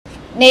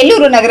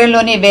నెల్లూరు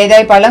నగరంలోని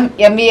వేదాయపాలెం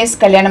ఎంవీఎస్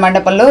కళ్యాణ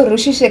మండపంలో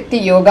ఋషి శక్తి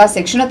యోగా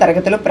శిక్షణ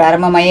తరగతులు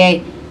ప్రారంభమయ్యాయి.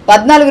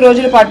 14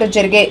 రోజుల పాటు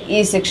జరిగే ఈ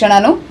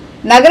శిక్షణను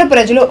నగర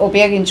ప్రజలు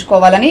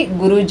ఉపయోగించుకోవాలని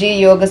గురూజీ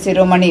యోగ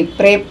శిరోమణి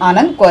ప్రేమ్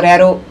ఆనంద్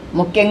కోరారు.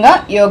 ముఖ్యంగా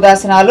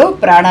యోగాసనాలు,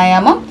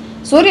 ప్రాణాయామం,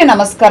 సూర్య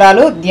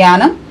నమస్కారాలు,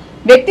 ధ్యానం,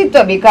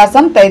 వ్యక్తిత్వ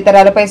వికాసం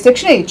తదితరాలపై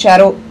శిక్షణ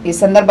ఇచ్చారు. ఈ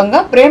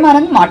సందర్భంగా ప్రేమ్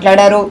ఆనంద్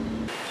మాట్లాడారు.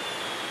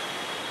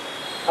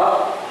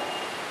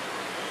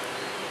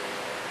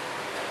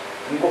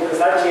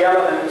 ఇంకొకసారి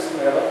చేయాలని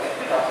అనిపిస్తుంది కదా,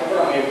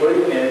 తప్పకుండా మీ పోయి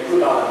నేను ఎక్కువ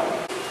కావాలి.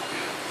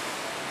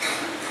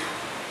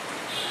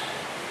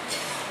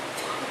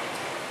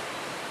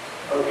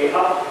 ఓకే,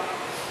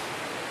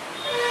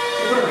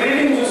 ఇప్పుడు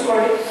బ్రీడింగ్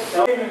చూసుకోండి,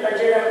 టచ్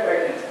చేయడానికి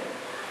ప్రయత్నించండి.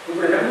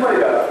 ఇప్పుడు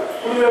నెమ్మదిగా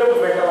కుడివైపు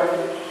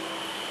పెట్టాలండి.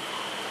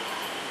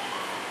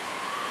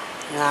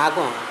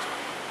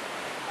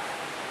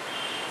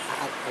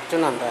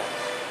 వచ్చున్నాను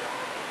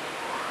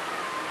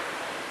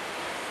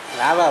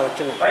రాబా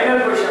వచ్చున్నా.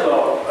 ఫైనల్ పొజిషన్లో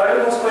కళ్ళు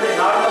మూసుకొని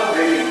నార్మల్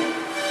బ్రీడింగ్.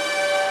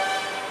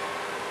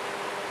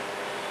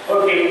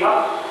 ఓకే,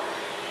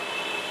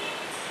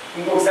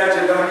 ఇంకొకసారి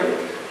చేద్దామండి.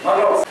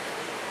 మరో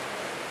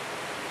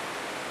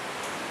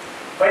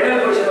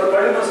ఫైనల్ పొజిషన్లో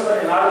కళ్ళు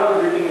మూసుకొని నార్మల్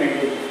బ్రీడింగ్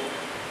మెయింటైన్.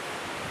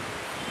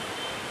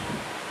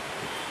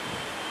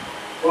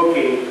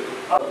 ఓకే,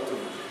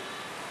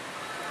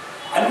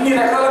 అన్ని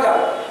రకాలుగా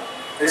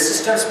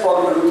రెసిస్టెన్స్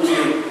పవర్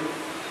పెరుగుతుంది.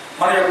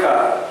 మన యొక్క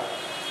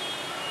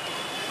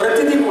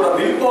ప్రతిదీ కూడా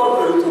విల్ పవర్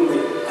పెరుగుతుంది,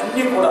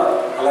 అన్నీ కూడా.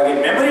 అలాగే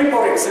మెమరీ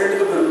పవర్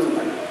ఎక్సలెంట్గా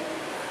పెరుగుతుందండి.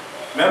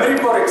 మెమరీ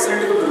పవర్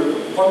ఎక్సలెంట్గా పెరుగుతుంది.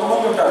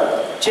 కొంతమంది ఉంటారు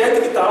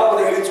చేతికి తాళాలు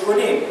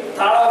తగిలించుకొని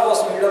తాళాల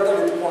కోసం ఇళ్ళంతా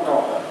వెతుక్కుంటూ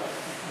ఉంటారు.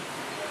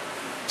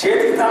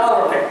 చేతికి తాళాలు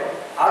ఉంటాయి,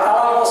 ఆ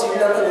తాళాల కోసం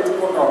ఇళ్ళంతా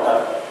వెతుక్కుంటూ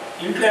ఉంటారు.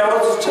 ఇంట్లో ఎవరో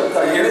చూసి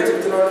చెప్తారు, ఏదో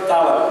చెప్తున్నట్టు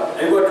తాళాలు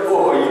అవి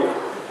పట్టుకోయి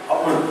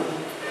అప్పుడు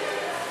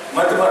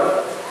మధ్య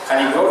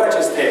కానీ యోగా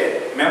చేస్తే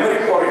మెమరీ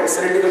పవర్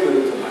ఎక్సలెంట్గా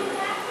పెరుగుతుందండి.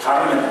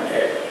 కారణం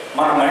ఏంటంటే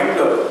మన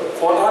మైండ్లో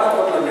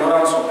కోట్ల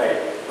న్యూరాన్స్ ఉంటాయి.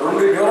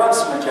 2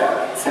 న్యూరాన్స్ మధ్య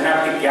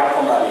సినాప్టిక్ గ్యాప్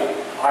ఉండాలి.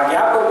 ఆ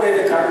గ్యాప్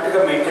ఎప్పుడైతే కరెక్ట్గా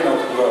మెయింటైన్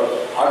అవుతుందో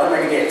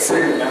ఆటోమేటిక్గా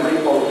ఎక్సలెంట్ మెమరీ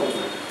పవర్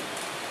ఉంటుంది.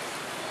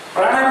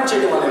 ప్రాణాయామం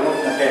చేయడం వల్ల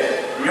ఏమవుతుందంటే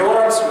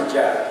న్యూరాన్స్ మధ్య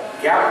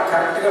గ్యాప్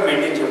కరెక్ట్గా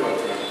మెయింటైన్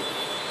చేయబడుతుంది.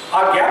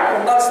 ఆ గ్యాప్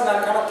ఉండాల్సిన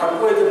దానికన్నా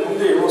తక్కువైతే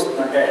ముందు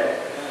ఏమొస్తుందంటే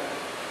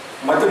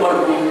మధ్య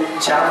మరుపు,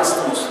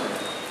 చేతస్థం వస్తుంది.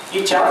 ఈ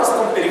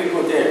చేతస్థం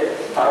పెరిగిపోతే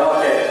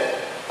తర్వాతే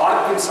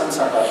పార్కిన్సన్స్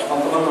అంటారు.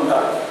 కొంతమంది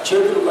ఉంటారు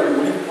చేతులు కళ్ళు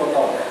ఉనికిపోతూ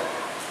ఉంటాయి.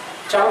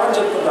 చాలామంది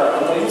చెప్తుంటారు,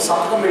 కొంతమంది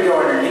సంతకం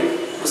పెట్టేవాడండి,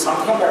 ఇప్పుడు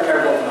సంతకం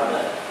పెట్టలేకపోతున్నాను.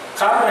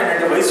 కారణం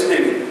ఏంటంటే వయసు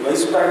పెరిగింది.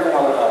 వయసు పెరగడం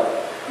వల్ల కాదు.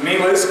 మీ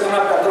వయసు కన్నా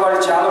పెద్దవాళ్ళు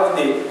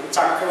చాలామంది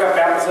చక్కగా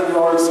పేపర్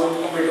చదివేవాళ్ళు,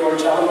 సంతకం పెట్టేవాళ్ళు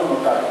చాలామంది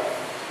ఉంటారు.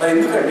 మరి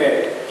ఎందుకంటే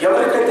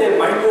ఎవరికైతే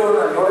మైండ్లో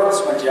ఉన్న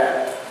న్యూరాన్స్ మధ్య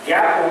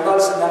గ్యాప్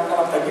ఉండాల్సిన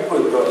దానికన్నా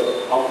తగ్గిపోయిందో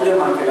అప్పుడే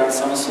మనకి ఇలాంటి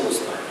సమస్యలు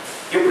వస్తాయి.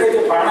 ఎప్పుడైతే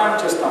ప్రాణాయామం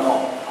చేస్తామో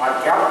ఆ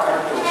గ్యాప్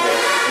కరెక్ట్ ఉంటే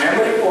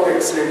మెమరీ పవర్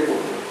ఎక్సలెంట్గా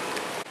ఉంటుంది.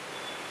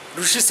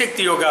 ఋషి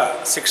శక్తి యోగా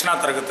శిక్షణా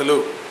తరగతులు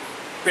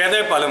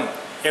పేదాయపాలెం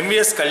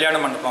ఎంవీఎస్ కళ్యాణ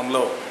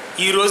మండపంలో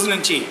ఈ రోజు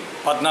నుంచి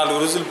 14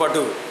 రోజుల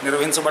పాటు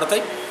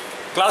నిర్వహించబడతాయి.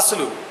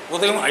 క్లాసులు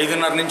ఉదయం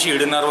 5:30 నుంచి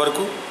 7:30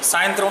 వరకు,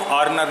 సాయంత్రం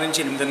 6:30 నుంచి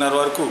 8:30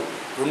 వరకు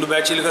 2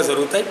 బ్యాచీలుగా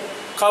జరుగుతాయి.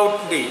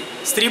 కాబట్టి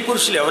స్త్రీ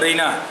పురుషులు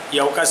ఎవరైనా ఈ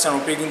అవకాశాన్ని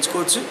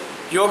ఉపయోగించుకోవచ్చు.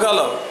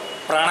 యోగాలో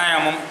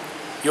ప్రాణాయామం,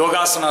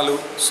 యోగాసనాలు,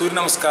 సూర్య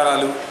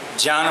నమస్కారాలు,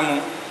 ధ్యానము,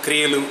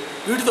 క్రియలు,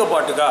 వీటితో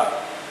పాటుగా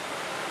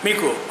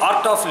మీకు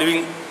ఆర్ట్ ఆఫ్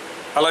లివింగ్,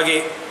 అలాగే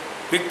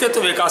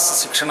వ్యక్తిత్వ వికాస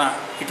శిక్షణ,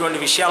 ఇటువంటి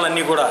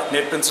విషయాలన్నీ కూడా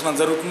నేర్పించడం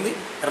జరుగుతుంది.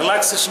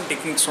 రిలాక్సేషన్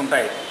టెక్నిక్స్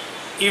ఉంటాయి.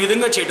 ఈ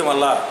విధంగా చేయటం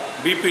వల్ల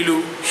బీపీలు,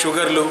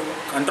 షుగర్లు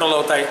కంట్రోల్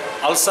అవుతాయి.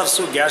 అల్సర్స్,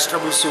 గ్యాస్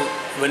ట్రబుల్స్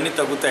ఇవన్నీ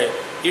తగ్గుతాయి.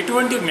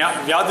 ఎటువంటి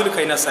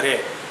వ్యాధులకైనా సరే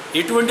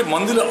ఎటువంటి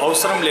మందులు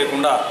అవసరం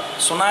లేకుండా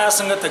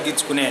సునాయాసంగా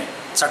తగ్గించుకునే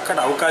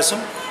చక్కటి అవకాశం.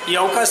 ఈ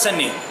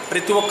అవకాశాన్ని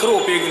ప్రతి ఒక్కరూ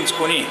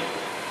ఉపయోగించుకొని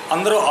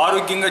అందరూ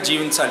ఆరోగ్యంగా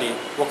జీవించాలి.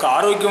 ఒక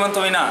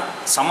ఆరోగ్యవంతమైన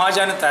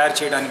సమాజాన్ని తయారు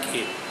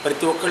చేయడానికి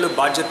ప్రతి ఒక్కళ్ళు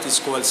బాధ్యత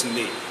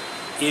తీసుకోవాల్సింది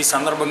ఈ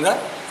సందర్భంగా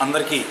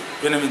అందరికీ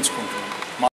విన్నవించుకుంటున్నాను.